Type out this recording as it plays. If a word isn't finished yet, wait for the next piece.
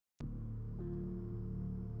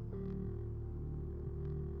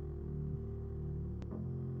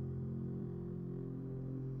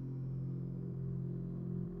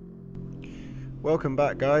Welcome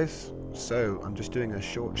back, guys. So I'm just doing a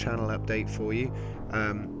short channel update for you.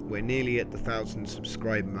 We're nearly at the 1,000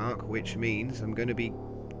 subscriber mark, which means I'm going to be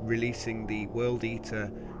releasing the World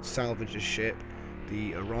Eater salvager ship,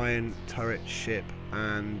 the Orion turret ship,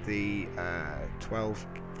 and the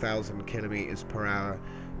 12,000 kilometers per hour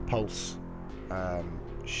pulse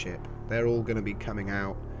ship. They're all going to be coming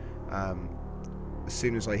out as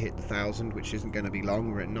soon as I hit the 1,000, which isn't going to be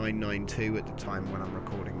long. We're at 992 at the time when I'm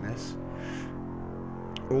recording this.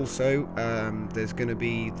 Also, there's going to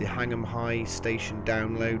be the Hangham High station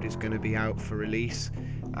download is going to be out for release,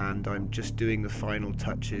 and I'm just doing the final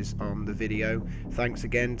touches on the video. Thanks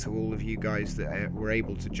again to all of you guys that were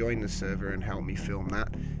able to join the server and help me film that,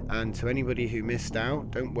 and to anybody who missed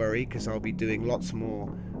out, don't worry, because I'll be doing lots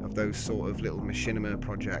more of those sort of little machinima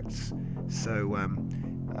projects. So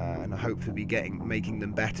and I hope to be making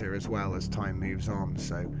them better as well as time moves on.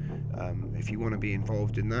 So if you want to be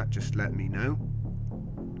involved in that, just let me know.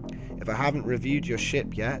 If I haven't reviewed your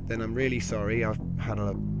ship yet, then I'm really sorry. I've had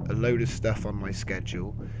a load of stuff on my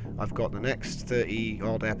schedule. I've got the next 30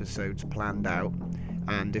 odd episodes planned out,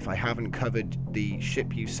 and if I haven't covered the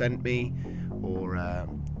ship you sent me, or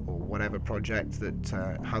whatever project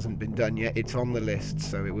that hasn't been done yet, it's on the list,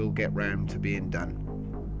 so it will get round to being done.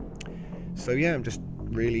 So yeah, I'm just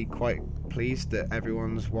really quite pleased that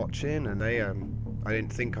everyone's watching, and I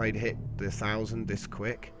didn't think I'd hit the 1,000 this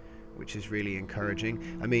quick, which is really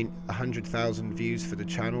encouraging. I mean, 100,000 views for the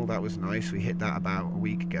channel, that was nice. We hit that about a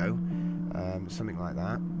week ago, something like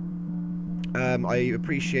that. I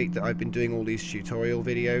appreciate that I've been doing all these tutorial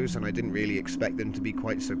videos, and I didn't really expect them to be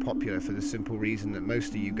quite so popular, for the simple reason that most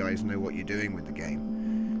of you guys know what you're doing with the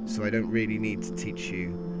game. So I don't really need to teach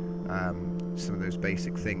you some of those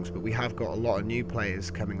basic things, but we have got a lot of new players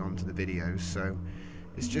coming onto the videos, so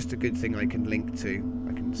it's just a good thing I can link to.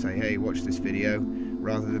 I can say, hey, watch this video,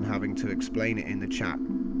 rather than having to explain it in the chat.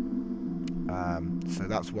 So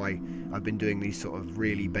that's why I've been doing these sort of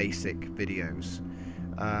really basic videos.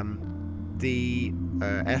 The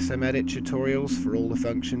SM edit tutorials for all the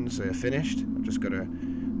functions are finished. I've just got to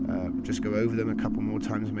just go over them a couple more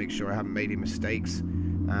times and make sure I haven't made any mistakes,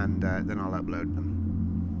 and then I'll upload them.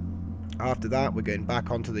 After that, we're going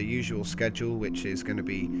back onto the usual schedule, which is going to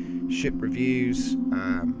be ship reviews.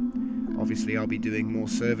 Obviously, I'll be doing more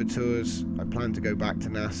server tours. I plan to go back to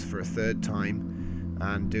NAS for a third time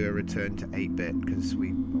and do a return to 8-bit, because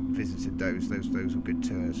we visited those were good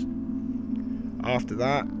tours. After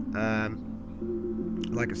that,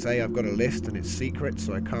 like I say, I've got a list and it's secret,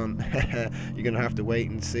 so I can't you're gonna have to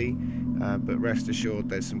wait and see, but rest assured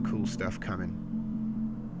there's some cool stuff coming.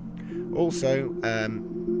 Also,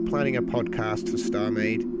 planning a podcast for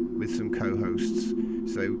Starmade with some co-hosts,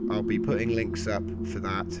 so I'll be putting links up for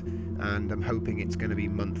that, and I'm hoping it's going to be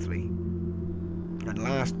monthly. And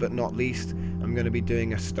last but not least, I'm going to be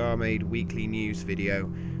doing a Starmade weekly news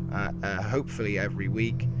video, hopefully every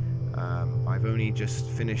week. I've only just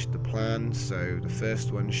finished the plan, so the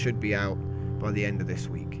first one should be out by the end of this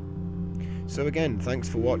week. So again, thanks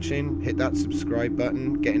for watching. Hit that subscribe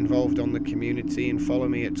button, get involved on the community, and follow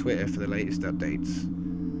me at Twitter for the latest updates.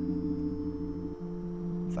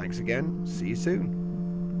 Thanks again, see you soon.